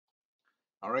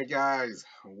All right, guys,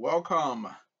 welcome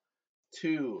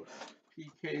to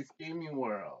PK's Gaming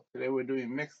World. Today we're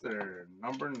doing Mixer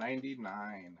number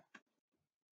 99.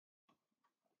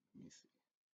 Let me see.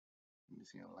 Let me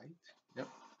see a light. Yep.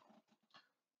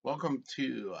 Welcome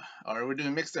to, all right, we're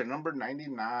doing Mixer number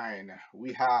 99.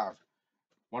 We have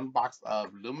one box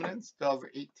of Luminance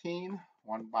 2018,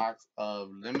 one box of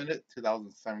Limited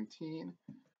 2017,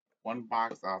 one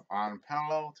box of On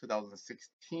Parallel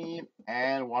 2016,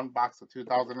 and one box of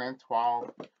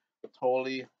 2012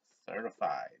 Totally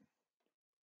Certified.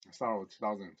 Start with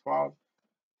 2012.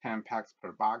 10 packs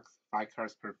per box, 5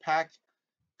 cards per pack.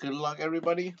 Good luck,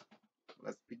 everybody.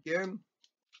 Let's begin.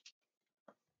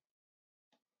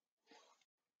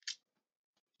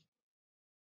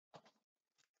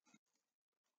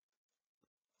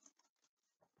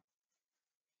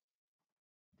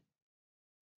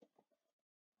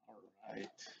 All right.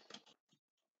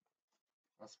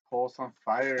 Let's pull some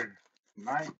fire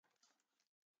tonight.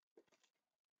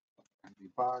 Empty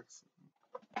box.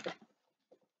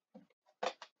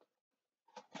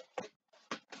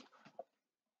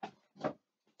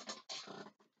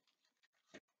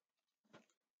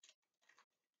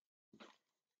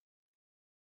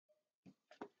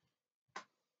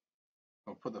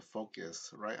 I'll put the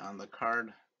focus right on the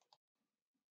card.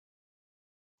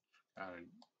 Gotta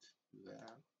do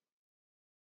that.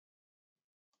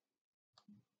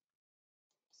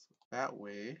 So that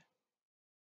way,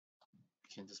 you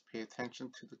can just pay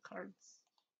attention to the cards.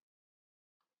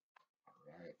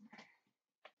 All right.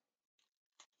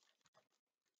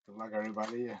 Good luck,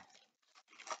 everybody.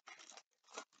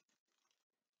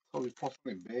 So we pull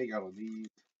something big out of these.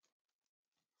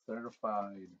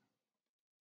 Certified.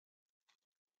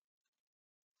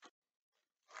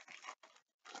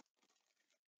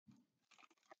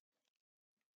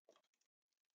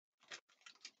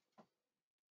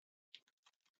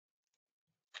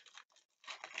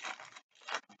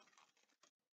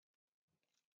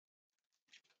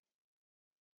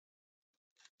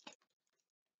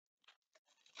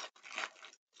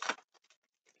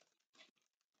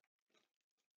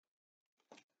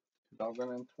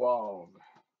 2012.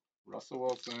 Russell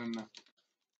Wilson,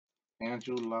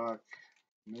 Andrew Luck,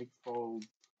 Nick Foles,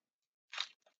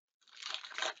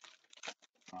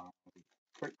 um,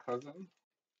 Kirk Cousins.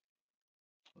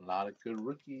 A lot of good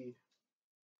rookie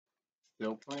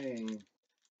still playing.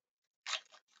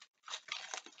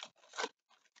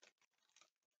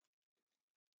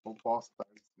 Football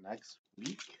starts next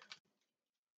week.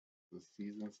 The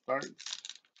season starts.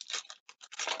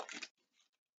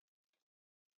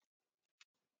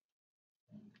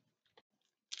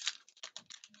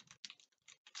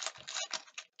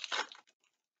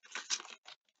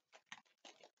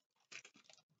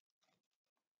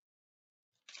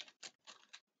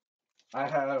 I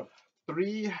have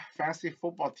 3 fantasy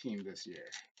football teams this year.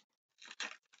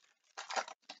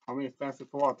 How many fantasy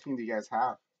football teams do you guys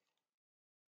have?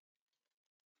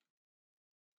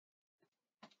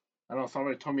 I know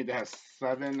somebody told me they have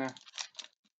 7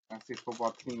 fantasy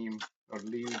football teams or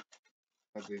league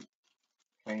that they're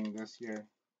playing this year.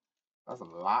 That's a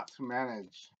lot to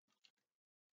manage.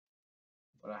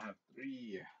 But I have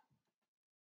 3.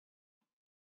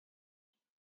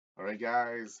 All right,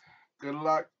 guys. Good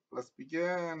luck. Let's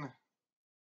begin.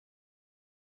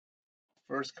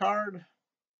 First card.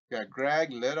 We got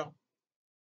Greg Little,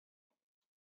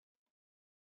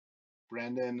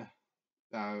 Brandon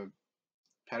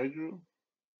Pettigrew.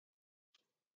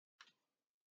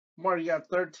 More, you got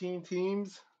 13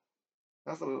 teams.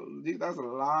 That's a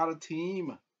lot of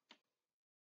team.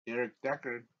 Eric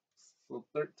Decker. So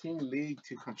 13 league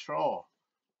to control.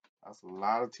 That's a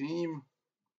lot of team.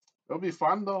 It'll be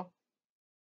fun though.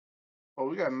 Oh,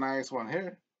 we got a nice one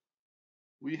here.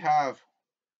 We have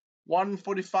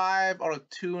 145 out of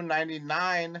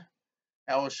 299.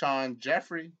 Alshon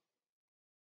Jeffrey.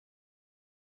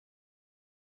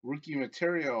 Rookie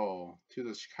material to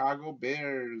the Chicago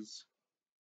Bears.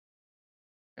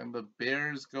 And the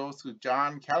Bears goes to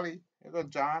John Kelly. Here you go,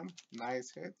 John.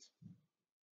 Nice hit.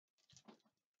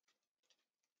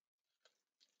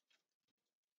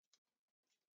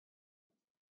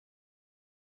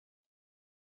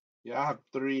 Yeah, I have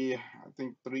 3. I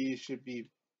think 3 should be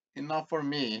enough for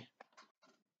me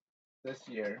this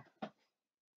year.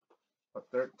 But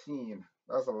 13.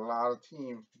 That's a lot of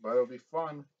team, but it'll be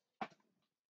fun.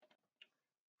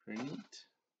 Pretty neat.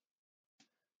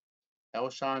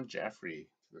 Alshon Jeffrey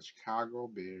to the Chicago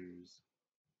Bears.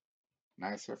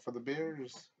 Nice hit for the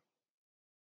Bears.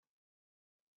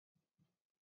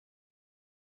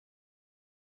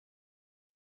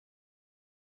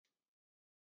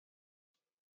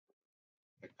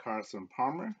 Carson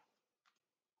Palmer.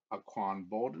 Aquan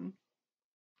Bolden,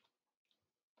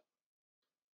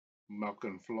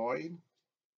 Malcolm Floyd,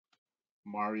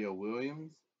 Mario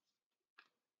Williams,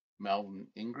 Melvin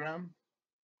Ingram,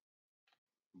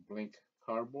 Blink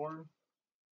Cardboard,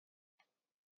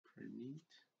 pretty neat.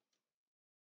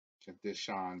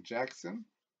 Deshaun Jackson,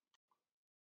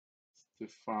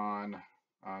 Stefan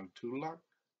Tulak,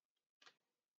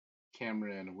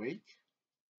 Cameron Wake,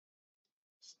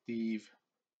 Steve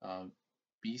uh,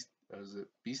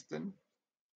 Beeston,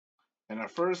 and our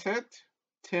first hit,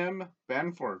 Tim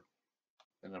Benford,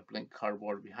 and a Blink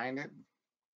Cardboard behind it.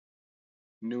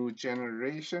 New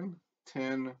Generation,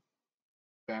 Tim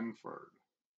Benford.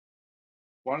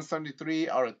 173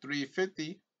 out of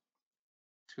 350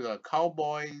 to the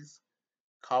Cowboys.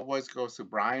 Cowboys goes to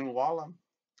Brian Wallum.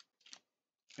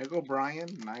 There you go, Brian.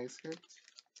 Nice hit.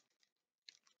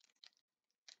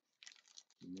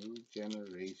 New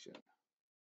Generation.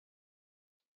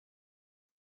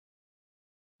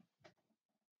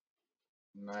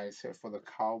 Nice hit for the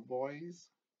Cowboys.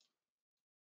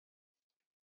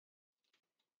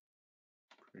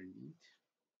 Pretty neat.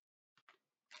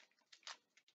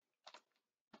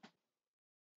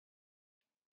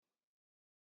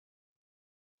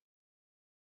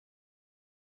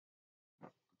 I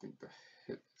think the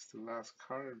hit is the last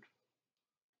card.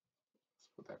 Let's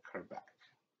put that card back.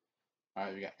 All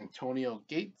right, we got Antonio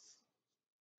Gates,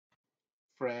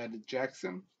 Fred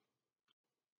Jackson,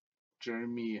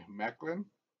 Jeremy Maclin,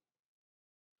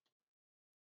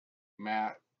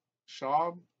 Matt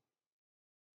Schaub,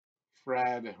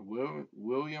 Fred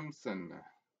Williamson,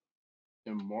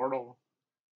 Immortal,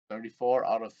 34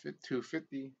 out of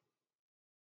 250.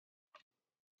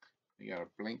 We got a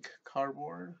Blink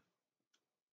Cardboard.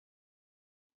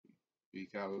 We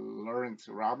got Lawrence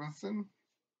Robinson,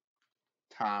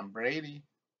 Tom Brady,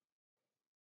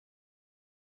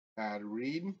 Ad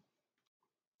Reed,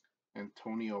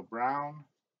 Antonio Brown,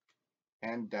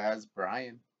 and Daz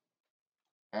Bryant.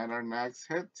 And our next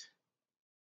hit,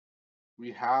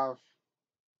 we have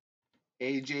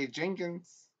AJ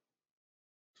Jenkins,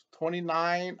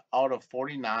 29 out of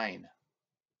 49.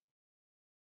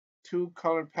 Two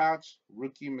color patch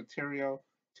rookie material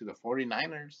to the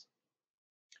 49ers.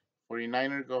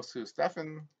 49er goes to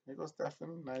Stephen. There goes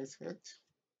Stephen. Nice hit.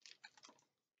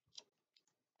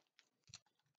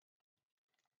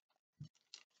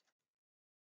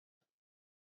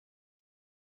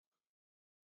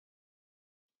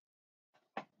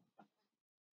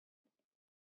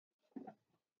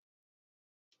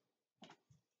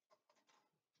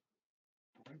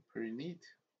 Pretty neat.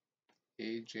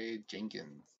 AJ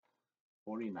Jenkins,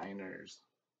 49ers.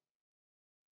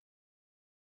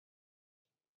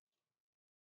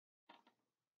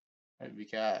 Right, we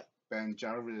got Ben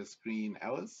Jarvis, Green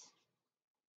Ellis,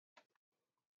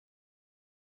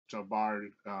 Jabbar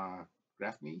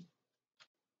Gaffney,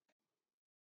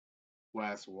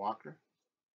 Wes Walker,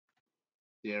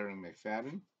 Darren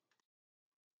McFadden,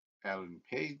 Alan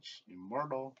Page,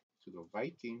 Immortal to the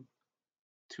Viking,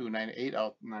 298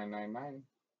 out 999.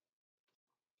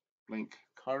 Blink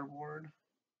Cardboard,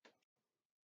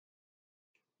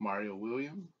 Mario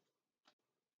Williams,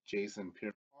 Jason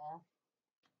Pierre-Paul,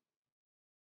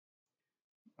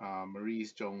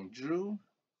 Maurice Jones-Drew,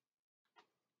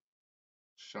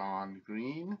 Sean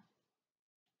Green,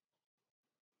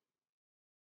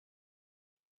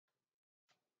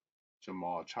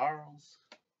 Jamal Charles,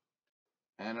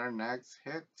 and our next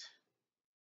hit,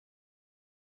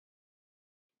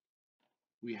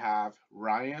 we have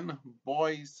Ryan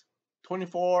Boyce,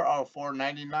 24 out of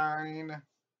 499,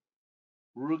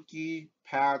 rookie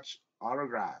patch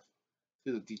autograph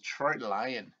to the Detroit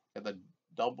Lion. Got the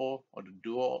double or the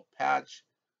dual patch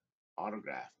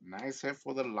autograph. Nice hit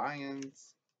for the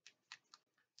Lions.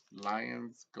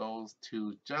 Lions goes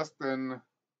to Justin.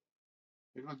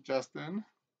 Here goes Justin.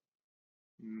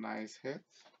 Nice hit.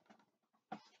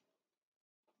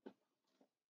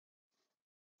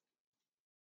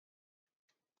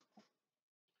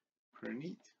 Pretty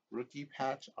neat. Rookie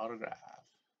patch autograph.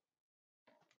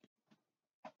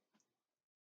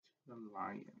 The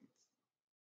Lions.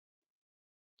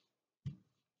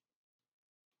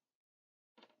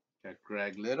 Got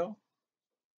Greg Little,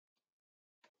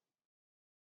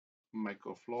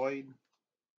 Michael Floyd,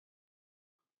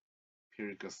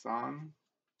 Pierre Gasson,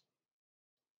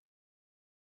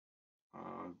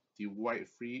 Dwight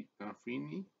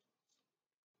Freeney,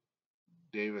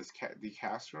 Davis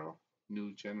DeCastro,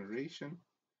 New Generation,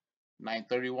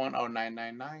 931 out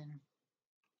 999.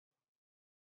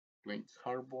 Blink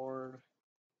Cardboard,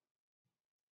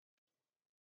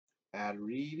 Ad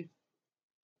Reed,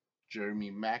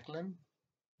 Jeremy Maclin,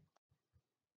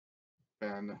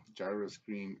 Ben Jarvis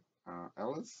Green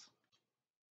Ellis,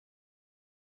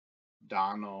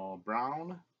 Donald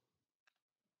Brown,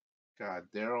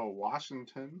 got Daryl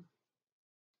Washington,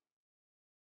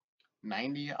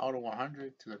 90 out of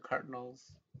 100 to the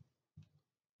Cardinals.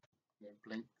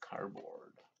 Blink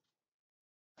cardboard.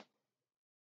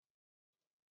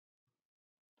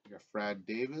 We got Fred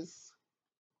Davis,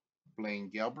 Blaine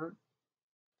Gilbert,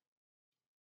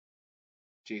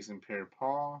 Jason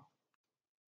Pierre-Paul,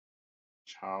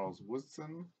 Charles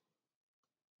Woodson,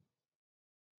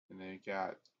 and then you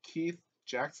got Keith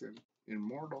Jackson,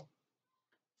 Immortal,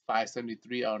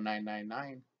 573 out of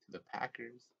 999 to the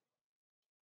Packers.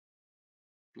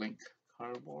 Blink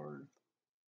cardboard.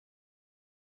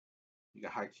 You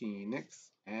got Hakeem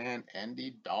Nicks and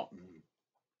Andy Dalton.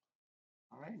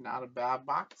 All right, not a bad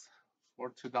box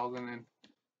for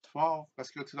 2012.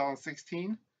 Let's go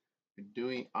 2016. We're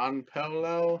doing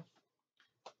unparalleled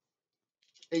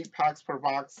 8 packs per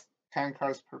box, 10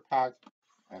 cards per pack,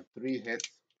 and 3 hits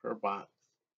per box.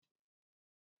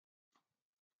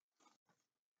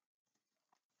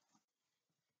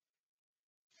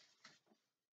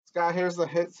 Scott, here's the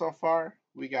hit so far.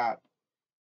 We got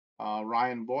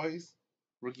Ryan Boyes,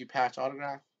 rookie patch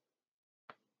autograph.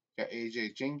 Got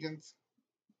AJ Jenkins,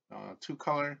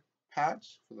 2-color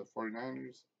patch for the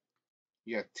 49ers.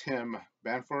 You got Tim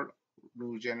Benford,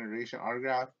 new generation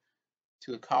autograph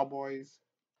to the Cowboys.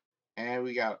 And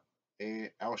we got a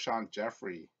Alshon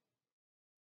Jeffrey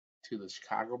to the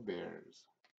Chicago Bears.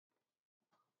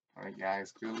 All right,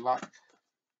 guys, good luck.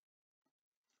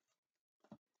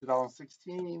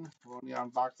 2016, we're only on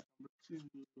box number 2.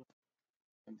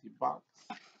 Empty box.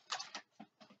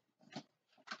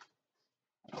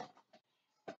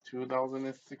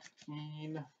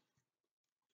 2016.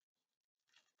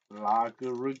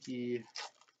 Lager rookie.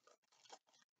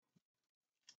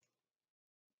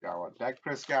 Got what? Dak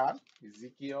Prescott,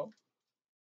 Ezekiel,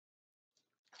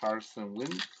 Carson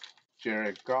Wentz,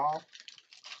 Jared Goff,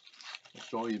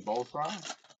 Joey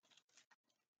Bosa.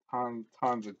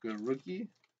 Tons of good rookie.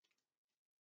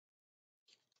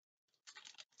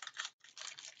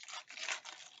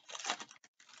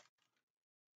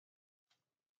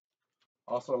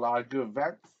 Also a lot of good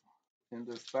vets in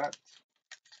this set.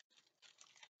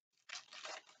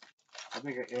 I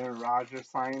think an Aaron Rodgers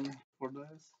signed for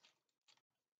this.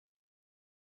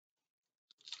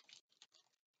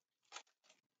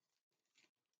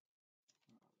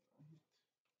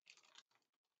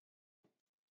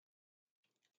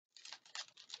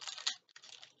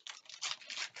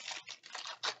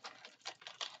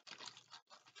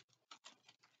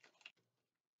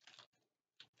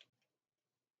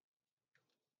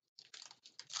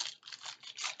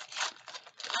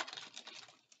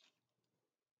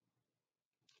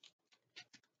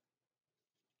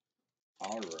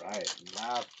 All right,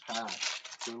 last pack.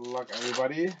 Good luck,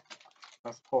 everybody.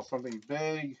 Let's pull something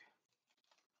big.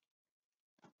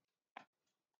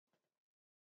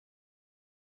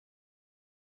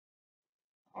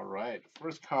 All right,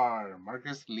 first card,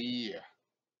 Marcus Lee,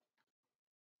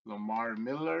 Lamar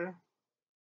Miller,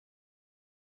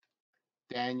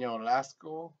 Daniel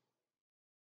Lasco,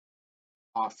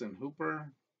 Austin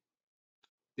Hooper,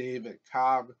 David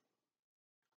Cobb,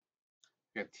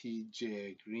 got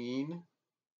TJ Green,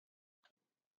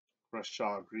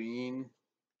 Rashad Green.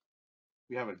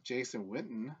 We have a Jason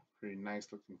Witten, pretty nice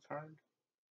looking card.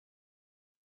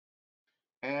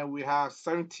 And we have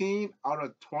 17 out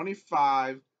of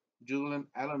 25, Julian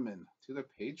Edelman to the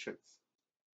Patriots.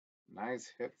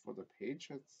 Nice hit for the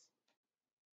Patriots.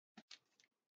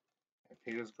 And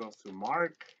Patriots goes to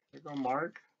Mark. There you go,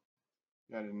 Mark.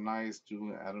 Got a nice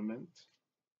Julian Edelman.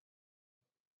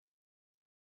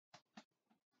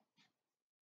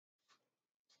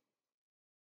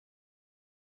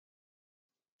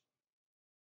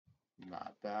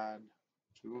 Not bad.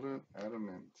 Julian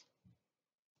Edelman.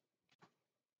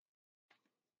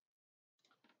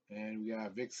 And we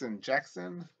got Vixen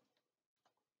Jackson,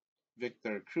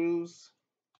 Victor Cruz,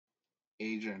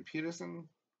 Adrian Peterson,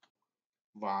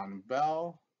 Von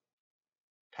Bell,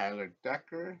 Tyler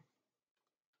Decker,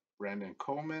 Brandon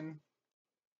Coleman,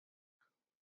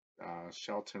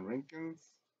 Shelton Rankins,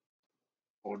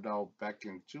 Odell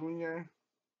Beckham Jr.,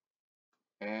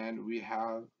 and we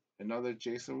have another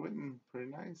Jason Witten.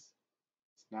 Pretty nice.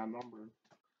 It's not numbered.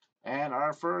 And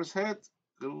our first hit.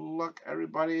 Good luck,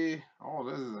 everybody. Oh,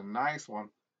 this is a nice one.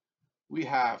 We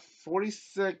have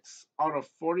 46 out of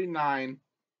 49.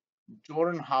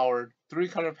 Jordan Howard,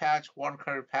 3-color patch,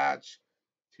 1-color patch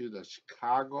to the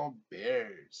Chicago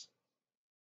Bears.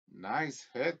 Nice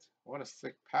hit. What a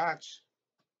sick patch.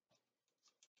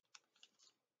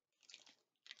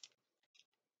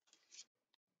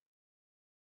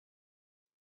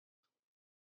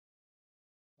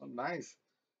 Oh, nice.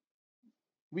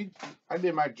 We I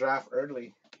did my draft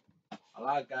early. A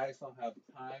lot of guys don't have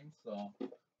time, so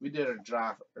we did a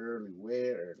draft early,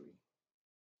 way early.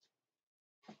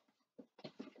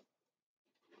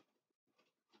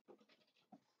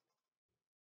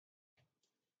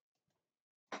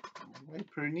 Way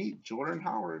pretty neat. Jordan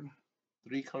Howard,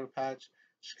 3-color patch.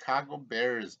 Chicago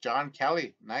Bears. John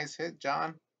Kelly. Nice hit,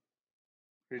 John.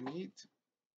 Pretty neat.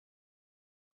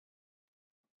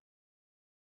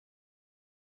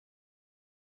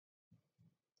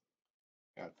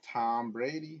 Got Tom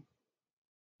Brady.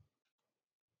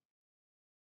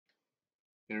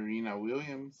 Irina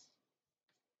Williams.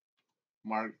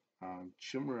 Mark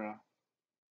Chimera.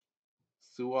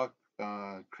 Suak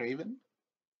Craven.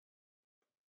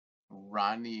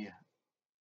 Ronnie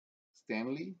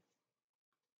Stanley.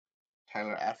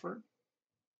 Tyler Effort.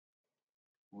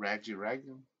 Reggie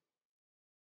Reagan.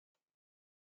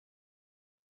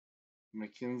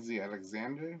 Mackenzie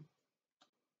Alexander.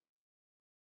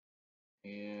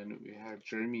 And we have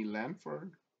Jeremy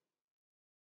Lanford.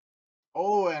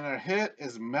 Oh, and our hit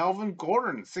is Melvin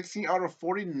Gordon, 16 out of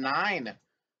 49.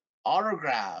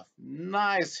 Autograph.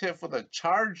 Nice hit for the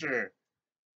Charger.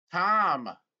 Tom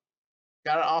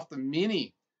got it off the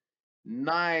mini.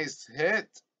 Nice hit.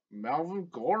 Melvin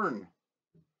Gordon.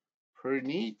 Pretty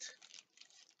neat.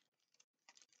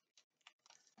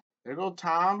 There you go,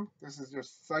 Tom. This is your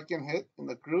second hit in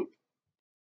the group.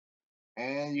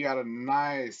 And you got a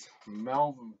nice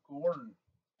Melvin Gordon.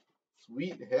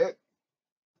 Sweet hit.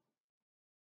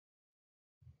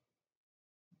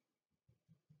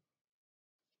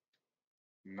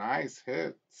 Nice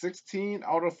hit. 16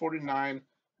 out of 49.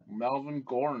 Melvin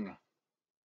Gordon.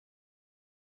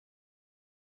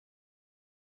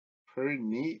 Pretty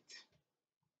neat.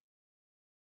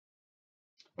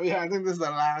 Oh yeah, I think this is the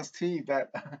last team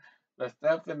that that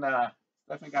Stephen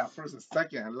got first and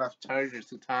second and left Chargers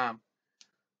to Tom.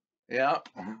 Yep.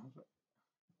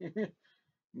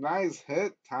 Nice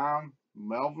hit, Tom.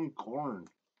 Melvin Gordon.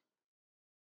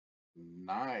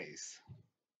 Nice.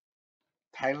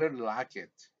 Tyler Lockett.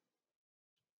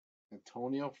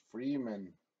 Antonio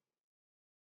Freeman.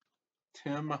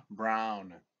 Tim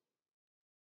Brown.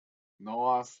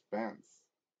 Noah Spence.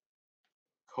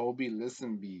 Kobe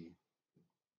Listenby.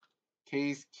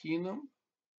 Case Keenum.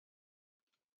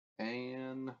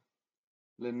 And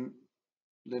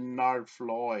Leonard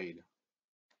Floyd.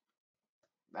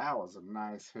 That was a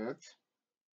nice hit.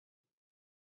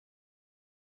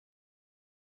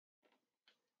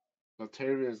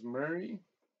 Latavius Murray.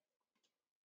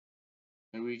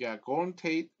 And we got Golden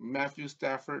Tate, Matthew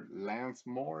Stafford, Lance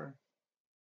Moore,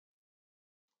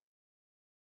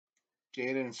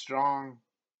 Jaden Strong,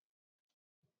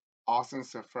 Austin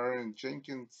Safarian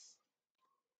Jenkins,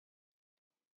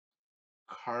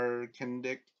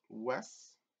 Kendick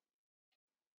West,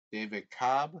 David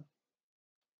Cobb,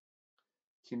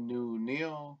 Kenu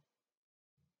Neal,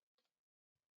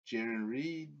 Jaron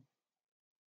Reed,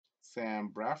 Sam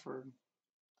Bradford,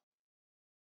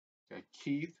 got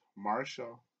Keith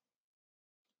Marshall,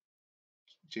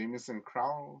 Jamison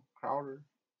Crowder.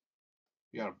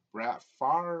 We got Brett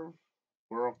Favre,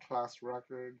 world class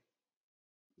record.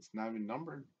 It's not even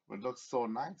numbered, but it looks so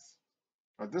nice.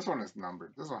 But this one is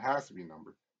numbered. This one has to be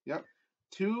numbered. Yep.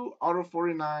 2 out of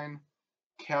 49,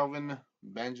 Kelvin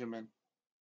Benjamin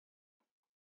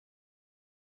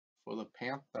for the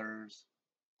Panthers.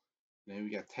 Then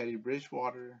we got Teddy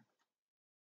Bridgewater,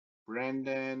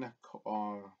 Brandon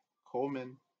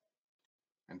Coleman,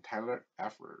 and Tyler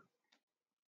Effort.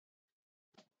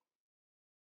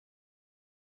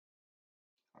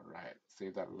 All right,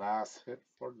 save that last hit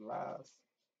for last.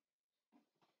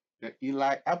 Got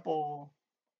Eli Apple,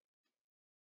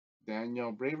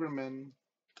 Daniel Braverman,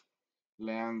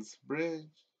 Lance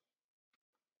Bridge,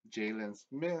 Jalen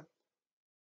Smith,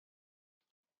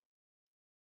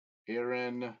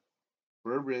 Aaron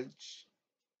Burbridge,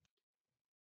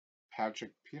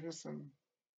 Patrick Peterson,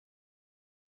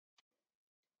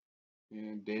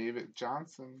 and David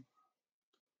Johnson,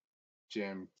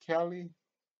 Jim Kelly,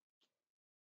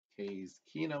 Case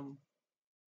Keenum,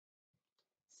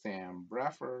 Sam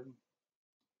Bradford,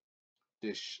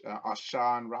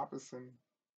 Ashawn Robinson,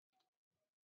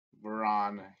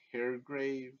 Veron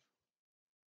Hairgrave,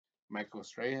 Michael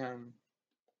Strahan,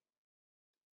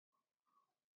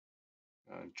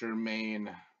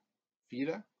 Jermaine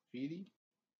Feedy,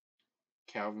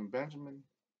 Calvin Benjamin.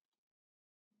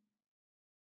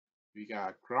 We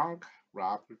got Gronk,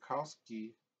 Rob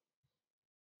Gronkowski,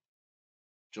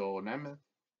 Joel Nemeth,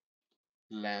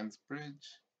 Lance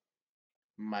Bridge,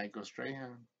 Michael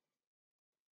Strahan,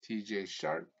 TJ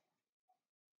Sharp,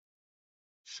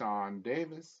 Sean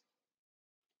Davis,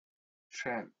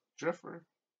 Trent Driffer,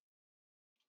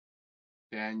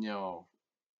 Daniel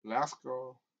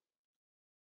Lasco,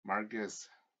 Marcus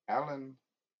Allen,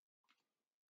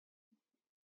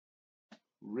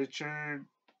 Richard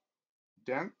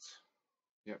Dent.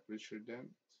 Yep, Richard Dent.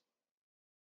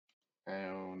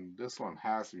 And this one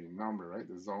has to be numbered, right?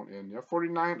 The zone in. Yeah,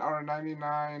 49 out of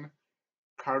 99.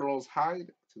 Carlos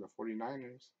Hyde to the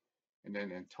 49ers. And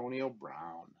then Antonio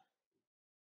Brown.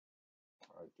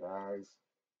 All right, guys.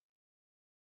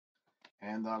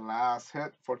 And the last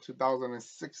hit for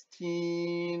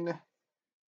 2016,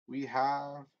 we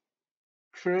have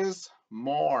Chris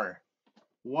Moore.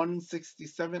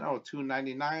 167 out of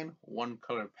 299. One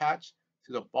color patch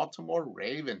to the Baltimore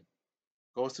Raven.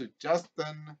 Goes to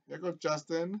Justin. There goes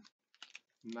Justin.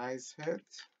 Nice hit.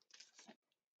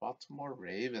 Baltimore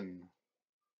Raven.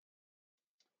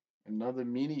 Another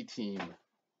mini team.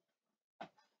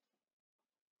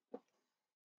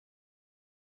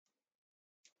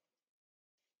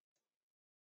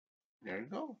 There you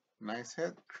go. Nice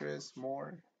hit, Chris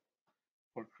Moore.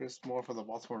 For Chris Moore for the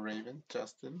Baltimore Raven.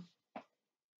 Justin.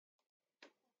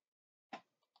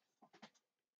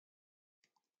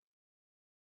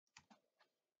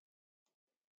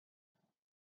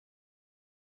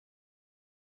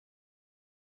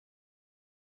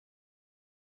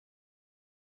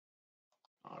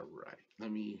 All right.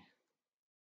 Let me.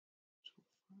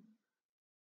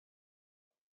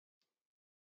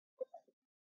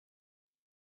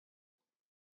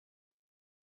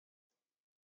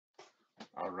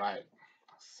 All right.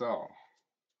 So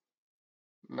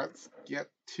let's get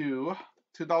to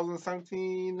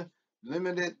 2017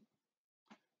 limited.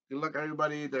 Good luck,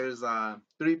 everybody. There's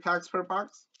 3 packs per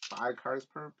box, 5 cards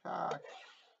per pack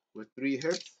with 3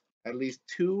 hits, at least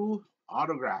 2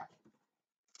 autographs.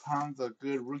 Tons of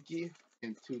good rookie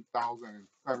in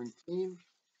 2017.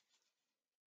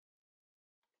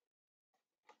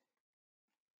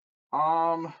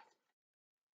 I'll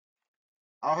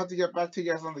have to get back to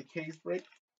you guys on the case break.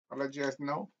 I'll let you guys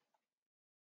know.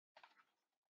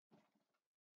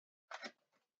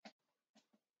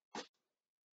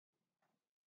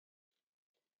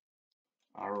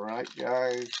 All right,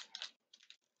 guys.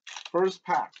 First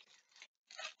pack.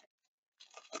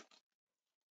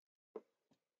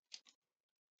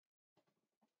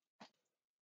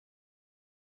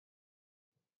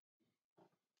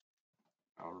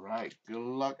 All right. Good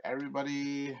luck,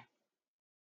 everybody.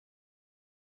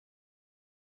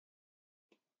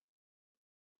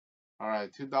 All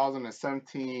right.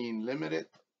 2017 limited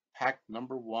pack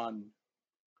number 1.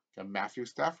 Got Matthew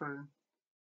Stafford,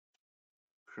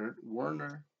 Kurt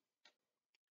Warner,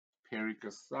 Perry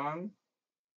Kasson,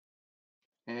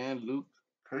 and Luke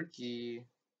Kirky.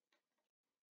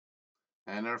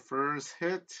 And our first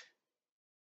hit,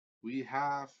 we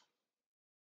have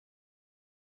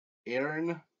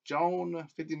Aaron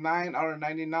Jones, 59 out of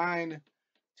 99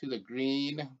 to the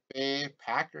Green Bay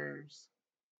Packers.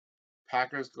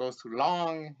 Packers goes to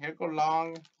Long. Here go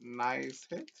Long. Nice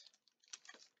hit.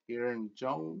 Aaron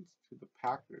Jones to the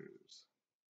Packers.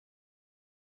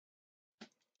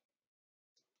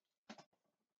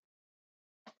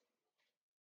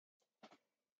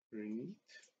 Very neat.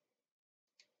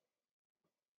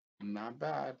 Not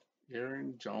bad.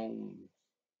 Aaron Jones.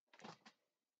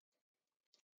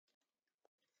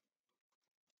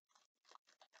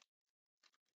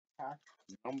 Pack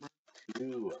number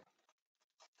 2.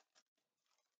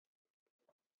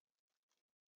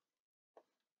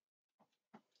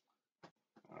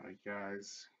 All right,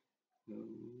 guys. Good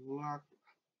luck.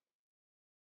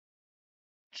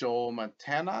 Joe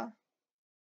Montana.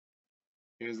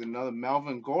 Here's another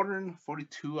Melvin Gordon,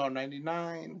 42 out of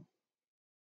 99.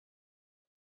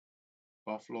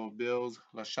 Buffalo Bills,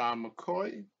 LaShawn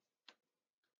McCoy.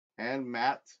 And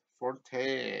Matt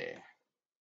Forte.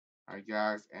 All right,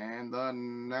 guys. And the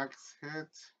next hit,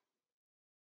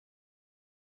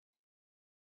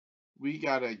 we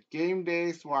got a game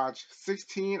day swatch,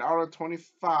 16 out of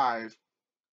 25.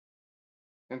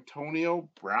 Antonio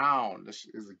Brown. This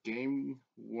is a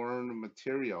game-worn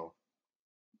material.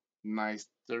 Nice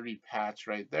 30 patch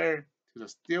right there to the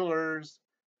Steelers.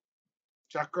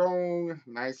 Chacon,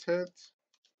 nice hit.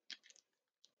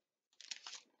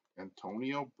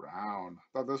 Antonio Brown.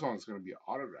 Thought this one was going to be an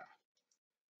autograph.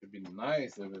 It'd be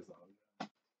nice if it's autograph.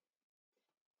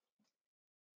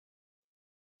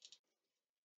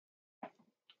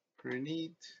 Pretty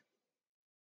neat.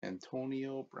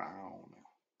 Antonio Brown.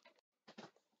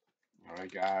 All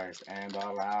right, guys. And the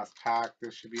last pack,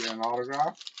 this should be an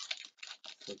autograph.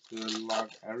 So good luck,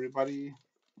 everybody.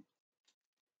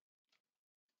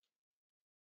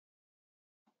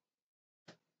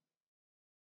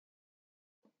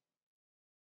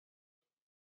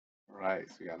 right,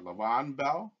 so we got Levon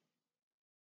Bell,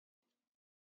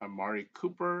 Amari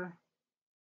Cooper,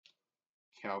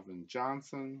 Calvin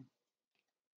Johnson,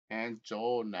 and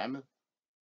Joel Namath.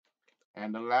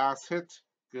 And the last hit.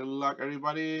 Good luck,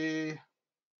 everybody.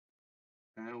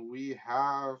 And we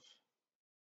have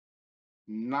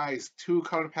nice two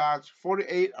color patch,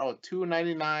 48 out of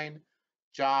 299.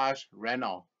 Josh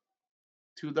Reynolds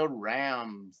to the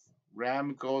Rams.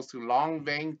 Ram goes to Long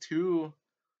Vang 2.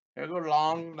 There go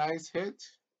Long, nice hit.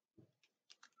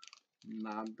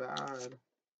 Not bad.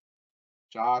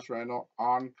 Josh Reynolds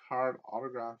on card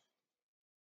autograph.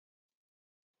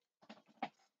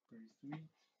 Very sweet.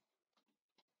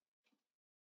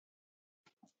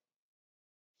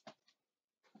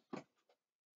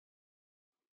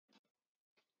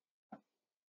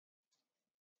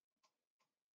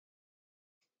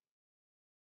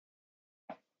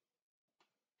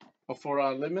 But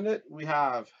for limited, we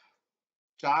have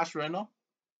Josh Reynolds,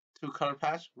 two color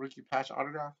patch, rookie patch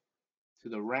autograph to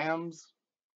the Rams.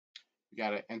 We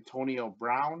got an Antonio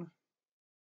Brown,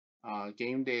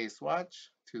 game day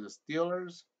swatch to the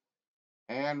Steelers.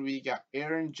 And we got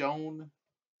Aaron Jones,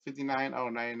 59 out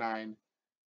of 99,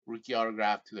 rookie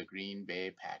autograph to the Green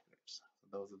Bay Packers. So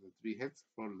those are the three hits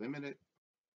for limited.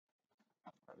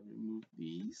 Let me move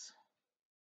these.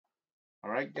 All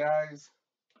right, guys.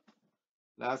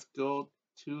 Let's go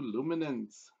to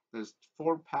Luminance. There's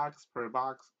 4 packs per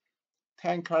box,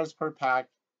 10 cards per pack,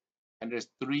 and there's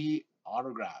 3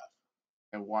 autograph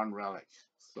and 1 relic.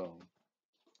 So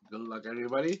good luck,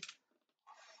 everybody.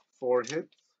 4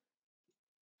 hits.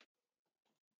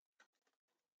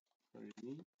 Very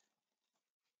neat.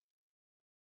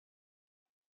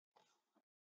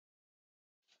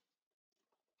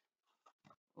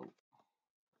 Oh,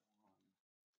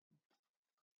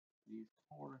 these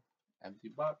 4 empty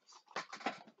box.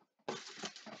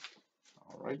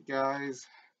 All right, guys.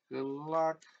 Good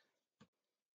luck.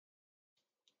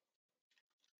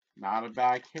 Not a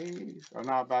bad case, or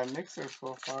not a bad mixer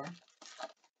so far.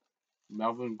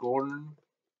 Melvin Gordon,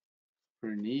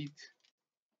 pretty neat.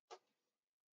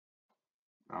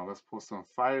 Now let's put some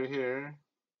fire here.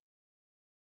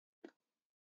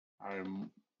 Our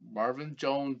Marvin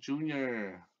Jones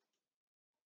Jr.,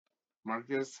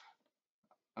 Marcus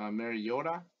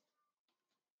Mariota,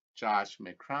 Josh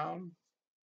McCown,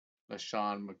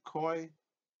 LaShawn McCoy,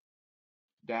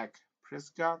 Dak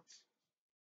Prescott,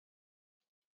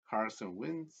 Carson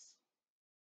Wentz.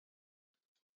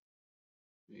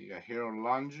 We got Harold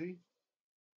Landry,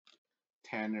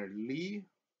 Tanner Lee,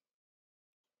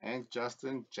 and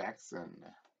Justin Jackson.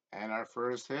 And our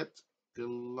first hit, good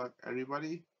luck,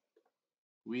 everybody.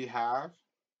 We have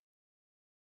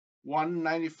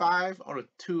 195 out of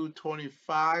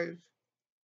 225,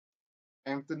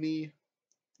 Anthony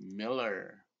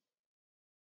Miller.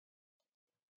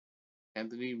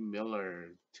 Anthony Miller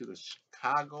to the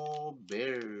Chicago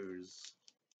Bears.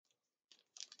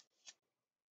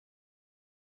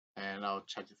 And I'll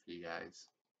check it for you guys.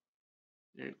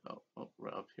 There you go. Oh,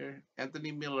 right up here.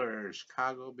 Anthony Miller,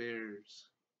 Chicago Bears.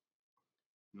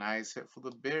 Nice hit for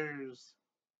the Bears.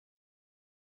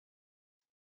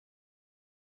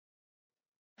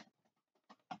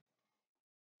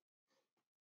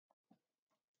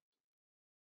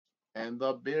 And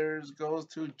the Bears goes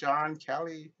to John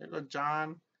Kelly. There you go,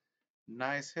 John.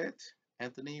 Nice hit.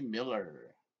 Anthony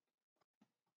Miller.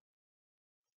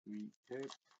 Sweet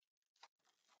hit.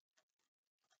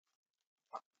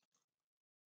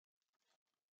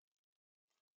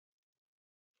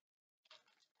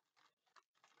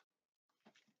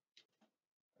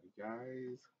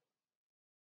 Guys.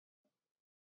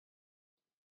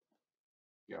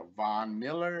 You got Von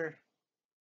Miller,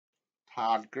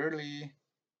 Todd Gurley,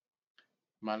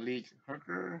 Malik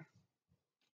Hooker,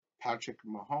 Patrick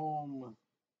Mahomes,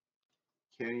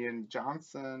 Kenyon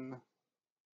Johnson.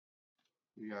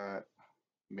 We got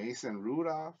Mason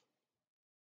Rudolph,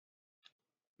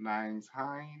 Nines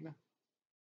Hine,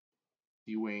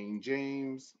 Dwayne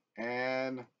James,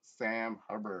 and Sam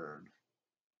Hubbard.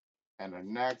 And the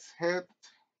next hit,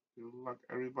 good luck,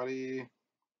 everybody.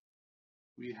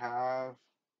 We have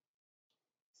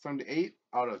 78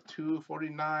 out of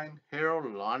 249,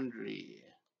 Harold Landry.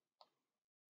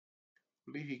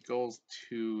 I believe he goes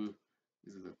to,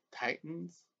 is it the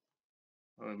Titans?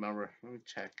 I don't remember. Let me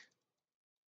check.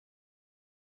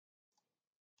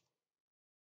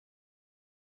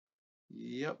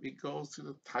 Yep, he goes to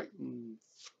the Titans.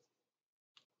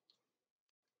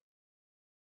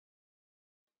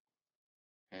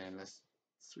 And let's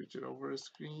switch it over to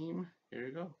screen. Here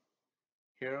we go.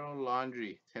 Harold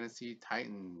Landry, Tennessee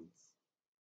Titans.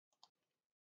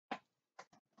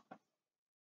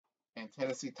 And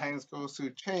Tennessee Titans goes to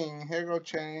Chang. Here go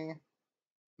Chang.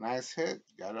 Nice hit.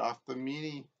 Got it off the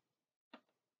mini.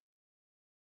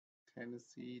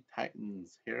 Tennessee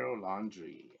Titans. Hero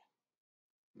Laundry.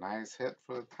 Nice hit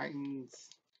for the Titans.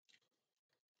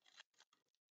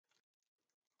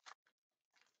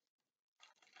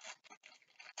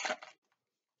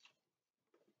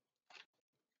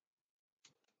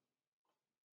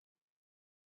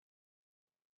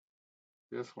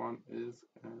 This one is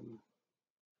an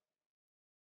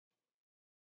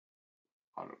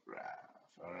autograph.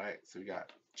 All right, so we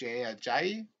got Jay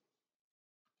Ajayi,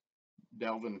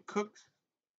 Delvin Cook,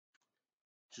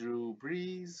 Drew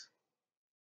Brees,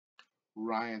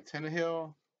 Ryan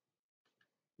Tannehill,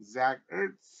 Zach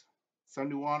Ertz,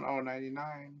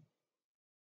 71/99,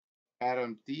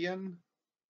 Adam Thielen,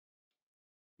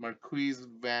 Marquise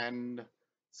Van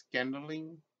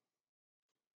Scandeling,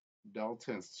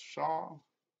 Dalton Shaw,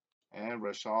 and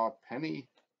Rashad Penny.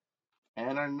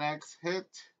 And our next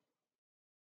hit,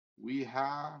 we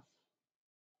have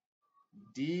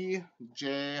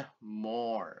DJ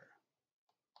Moore.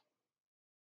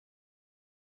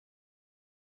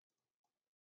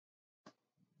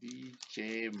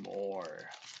 DJ Moore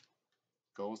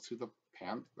goes to the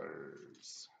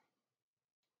Panthers.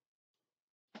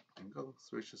 And go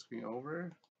switch the screen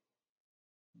over.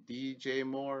 DJ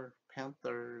Moore,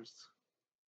 Panthers.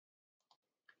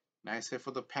 Nice hit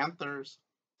for the Panthers.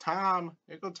 Tom,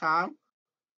 here go Tom.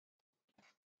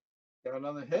 Got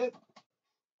another hit.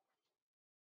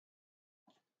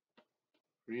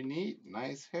 Pretty neat.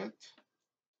 Nice hit.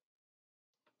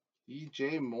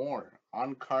 DJ Moore,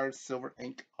 on card silver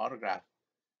ink autograph.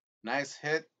 Nice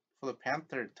hit for the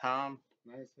Panther, Tom.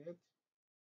 Nice hit.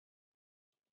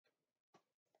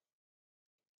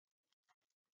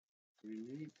 Pretty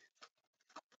neat.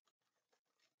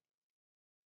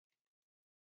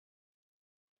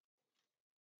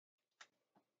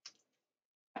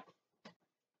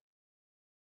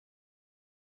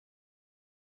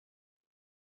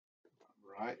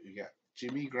 Right, we got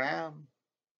Jimmy Graham,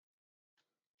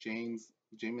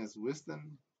 Jameis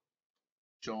Winston,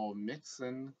 Joe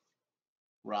Mixon,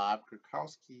 Rob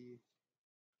Gronkowski,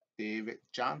 David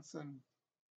Johnson,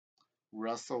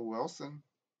 Russell Wilson.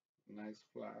 Nice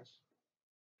flash.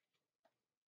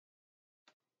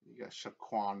 You got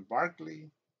Shaquan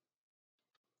Barkley,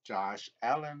 Josh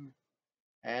Allen,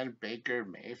 and Baker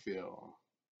Mayfield.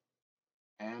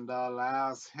 And our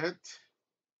last hit,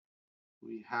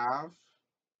 we have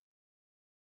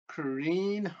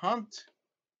Kareem Hunt,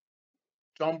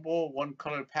 jumbo one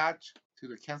color patch to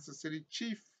the Kansas City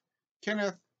Chief.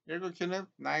 Kenneth, here you go, Kenneth.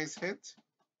 Nice hit.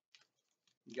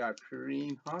 You got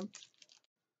Kareem Hunt.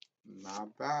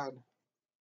 Not bad.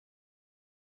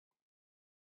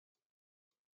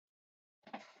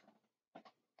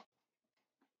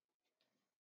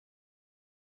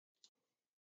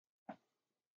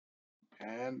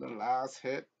 And the last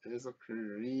hit is a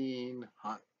Kareem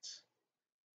Hunt.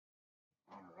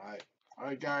 All right. All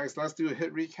right, guys, let's do a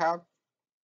hit recap.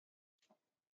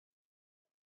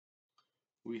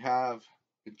 We have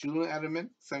a Julian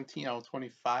Edelman,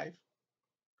 17/25.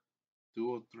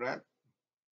 Dual threat.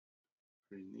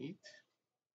 Pretty neat.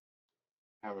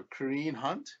 Have a Kareem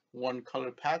Hunt, one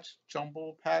color patch,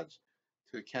 jumbo patch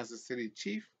to the Kansas City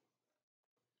Chief.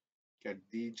 Got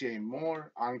DJ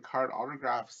Moore, on card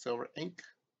autograph, silver ink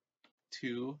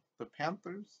to the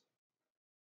Panthers.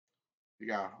 We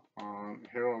got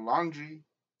Hero Laundry,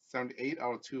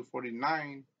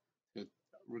 78/249,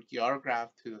 rookie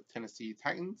autograph to the Tennessee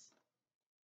Titans.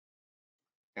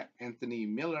 Got Anthony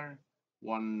Miller,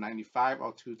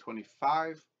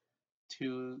 195/225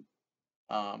 to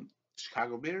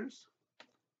Chicago Bears.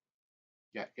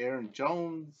 Got Aaron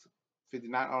Jones,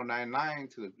 59/99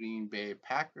 to the Green Bay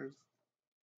Packers.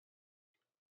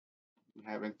 We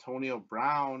have Antonio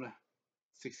Brown,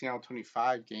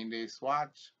 16/25 game day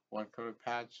swatch, one color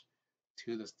patch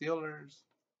to the Steelers.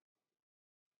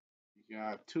 You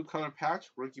got two color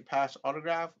patch, rookie patch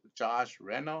autograph, Josh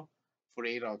Reno,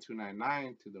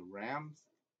 48/299 to the Rams.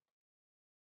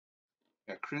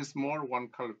 Got Chris Moore, one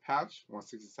color patch,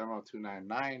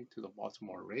 167/299 to the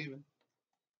Baltimore Ravens.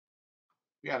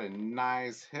 We got a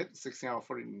nice hit,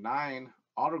 16/49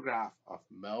 autograph of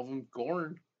Melvin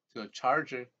Gordon to the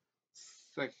Charger.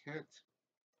 Sick hit.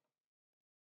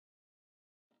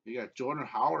 You got Jordan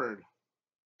Howard,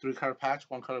 three color patch,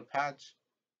 one color patch,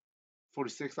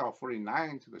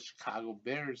 46/49 to the Chicago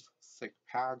Bears. Sick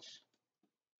patch.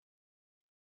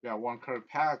 We got one color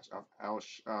patch of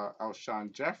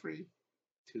Alshon Jeffrey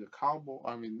to the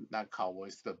not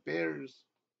Cowboys, to the Bears.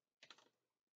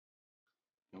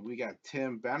 And we got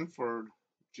Tim Benford,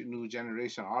 new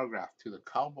generation autograph to the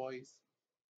Cowboys.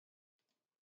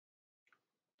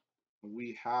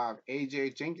 We have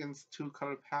AJ Jenkins,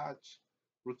 2-color patch,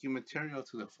 rookie material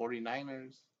to the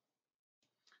 49ers.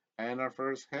 And our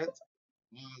first hit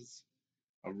was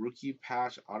a rookie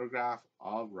patch autograph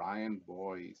of Ryan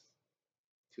Boyce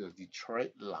to the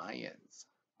Detroit Lions.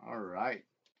 All right.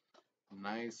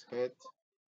 Nice hit.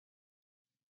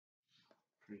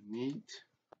 Pretty neat.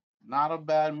 Not a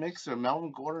bad mixer.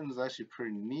 Melvin Gordon is actually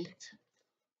pretty neat.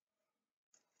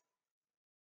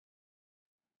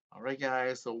 All right,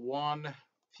 guys. So one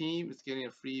team is getting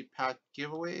a free pack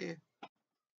giveaway.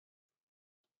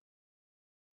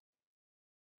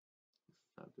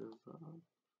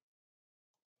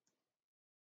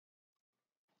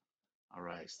 All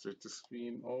right, start the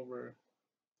screen over.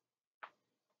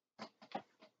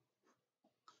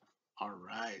 All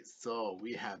right, so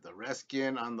we have the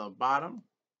Redskins on the bottom,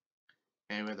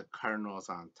 and with the Cardinals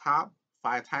on top.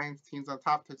 5 times teams on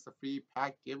top takes a free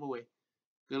pack giveaway.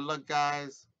 Good luck,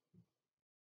 guys.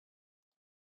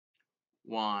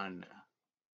 1,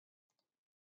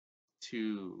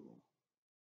 2,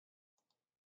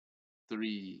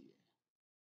 3,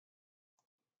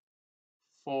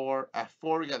 4. At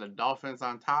 4, we got the Dolphins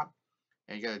on top,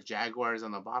 and you got the Jaguars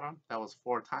on the bottom. That was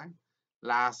 4 times.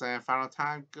 Last and final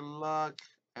time. Good luck.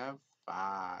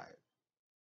 F5.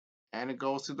 And it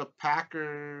goes to the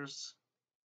Packers.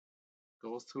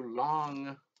 Goes to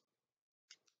Long.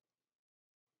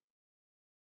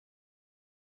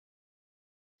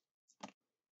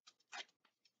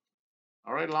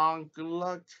 All right, Long. Good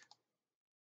luck.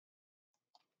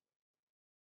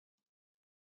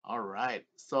 All right.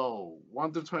 So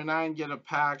 1 through 29 get a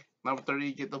pack. Number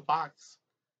 30 get the box.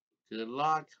 Good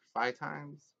luck. 5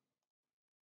 times.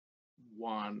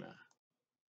 1,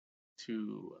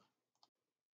 2,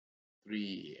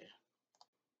 3,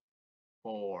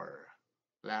 4.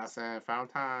 Last and final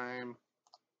time.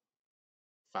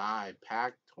 5.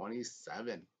 Pack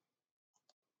 27.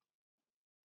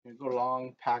 Here go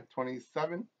Long. Pack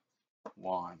 27.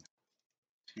 1,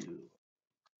 2,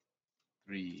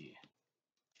 3,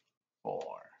 4,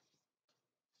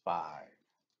 5,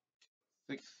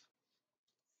 6,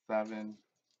 7,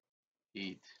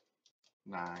 8,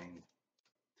 9,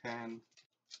 10,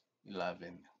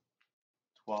 11,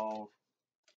 12,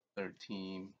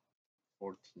 13,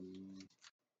 14,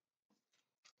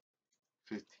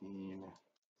 15,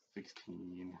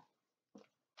 16,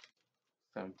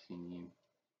 17,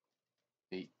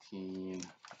 18,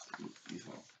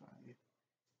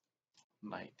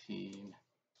 19,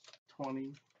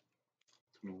 20,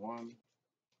 21,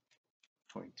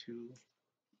 22,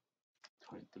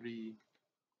 23,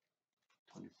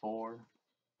 24,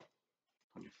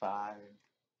 25,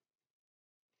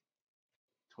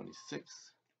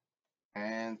 26,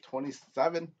 and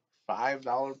 27.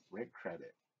 $5 break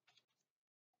credit.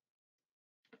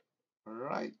 All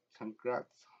right,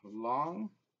 congrats, Long.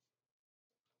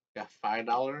 Got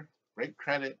 $5 break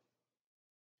credit.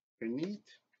 Pretty neat.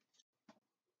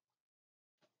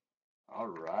 All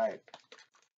right.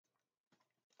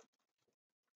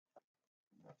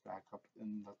 Back up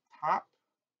in the top.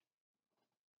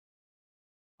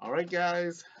 All right,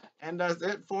 guys. And that's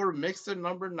it for mixer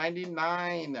number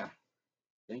 99.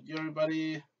 Thank you,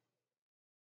 everybody.